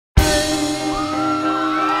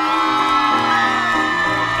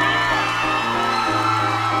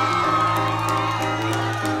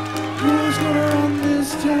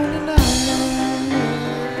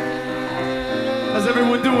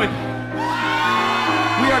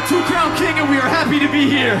are two-crown king and we are happy to be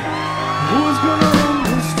here. Who's gonna run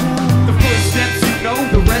this town? The first steps you know,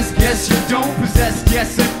 the rest guess you don't. Possess,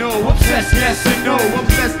 yes and no, obsessed, yes and no.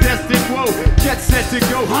 Obsessed, destined, whoa, jet set to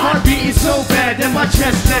go. Heart beating so bad that my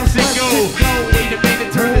chest lets it go. Wait a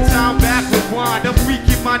minute, turn the time back, rewind. I'm weak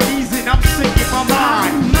in my knees and I'm sick in my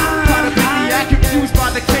mind. Caught up in the act, confused by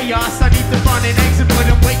the chaos. I need to find an exit, but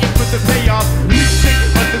I'm waiting for the payoff. Sick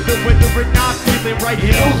under the weather and not feeling right.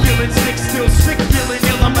 No feeling sick, still sick, feeling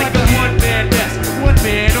ill. I'm like a one-man nest,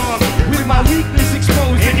 one-man army, with my weakness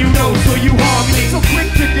exposed, and you know, so you harm me. So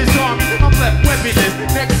quick to disarm me, I'm left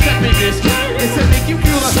weaponless. Next step in this is to make you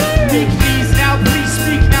feel a weak knees. Now please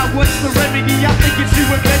speak, now what's the remedy? I think it's you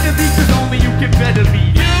and better me, cause only you can better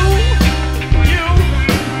me.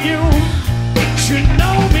 You should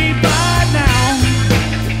know me by now.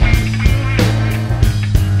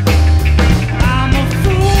 I'm a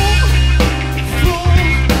fool,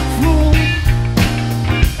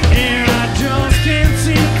 and I just can't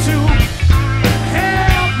seem to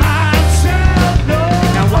help myself, no.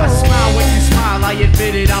 Now I smile when you smile, I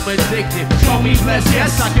admit it, I'm addicted. Call me blessed,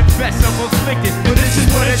 yes, I confess I'm afflicted. But this is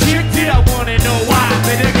what a chick did, I wanna know why.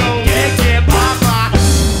 Better go, yeah, bye-bye.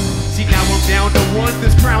 See, now I'm down to one,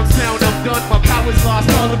 this crown's down, I'm done. My power's lost,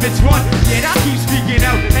 all of it's run. Yet I keep speaking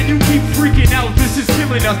out, and you keep freaking out. This is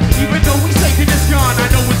killing us, even though we say that it's gone, I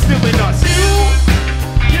know it's still in us.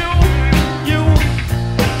 You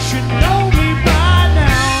should know me by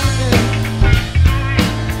now.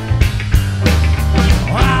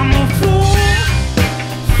 I'm a fool,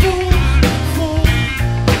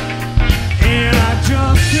 and I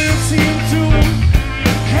just can't seem to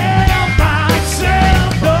help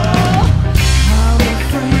myself. I'm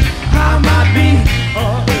afraid I might be a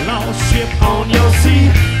lost ship on your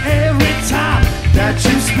sea. Every time that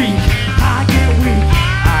you speak, I get weak,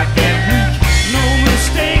 no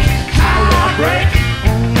mistake how I break.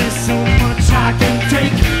 Only so much I can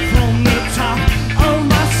take, from the top of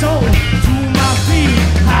my soul to my feet.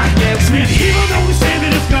 I get weak. Even though we say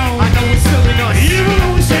that it's gone, I know it's still in us. Even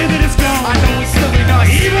though we say that it's gone, I know it's still in us.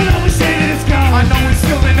 Even though we say that it's gone, I know it's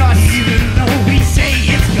still in us. Even though we say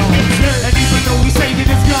it's gone, and even though we say that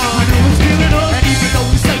it's gone, I know it's still in us. And even though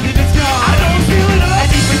we say that it's gone, I know it's still in us.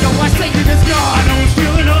 And even though I say that it's gone, I know it's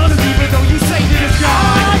still in us. And even though you say that it's gone,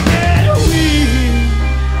 I get weak.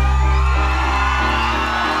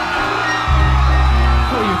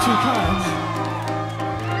 Oh, you're too kind.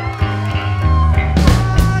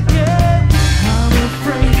 I'm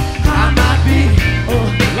afraid I might be a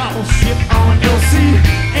lost ship on your sea.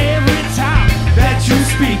 Every time that you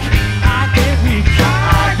speak, I get weak,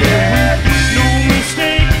 no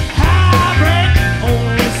mistake how I break.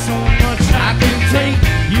 Only so much I can take.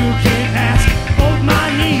 You can ask of my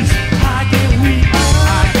knees. I get weak,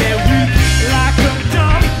 like a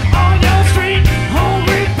dog on your street,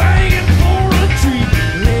 hungry, begging for a treat.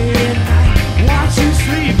 Late at night, watch you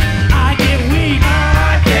sleep. I get weak,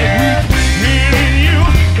 and you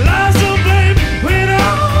lies to blame when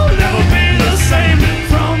I'll never be the same.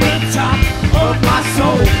 From the top of my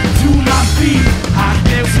soul to my feet, I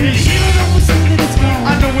get weak. Even though we say that it's gone,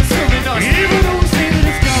 I know it's still in us. Even though we say that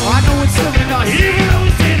it's gone, I know it's still in us. Even though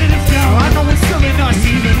we say that it's gone, I know it's still in us.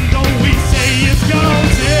 Even though we say it's gone,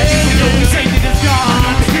 even though we say that it's gone, I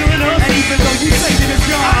know it's still in us. And even though you say that it's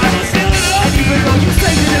gone, I know it's still in us. And even though you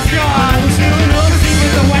say that it's gone, I know it's still in us. 'Cause even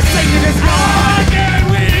though I say that it's gone, I get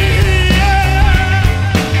weak.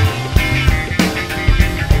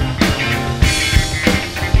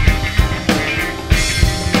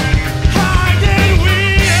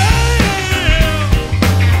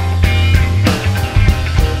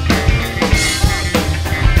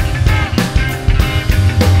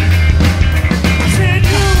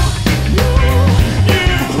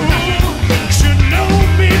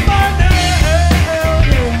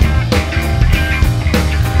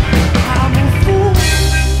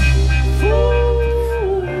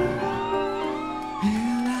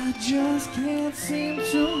 Just can't seem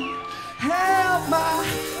to help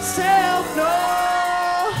myself, no.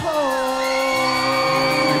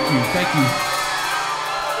 Thank you.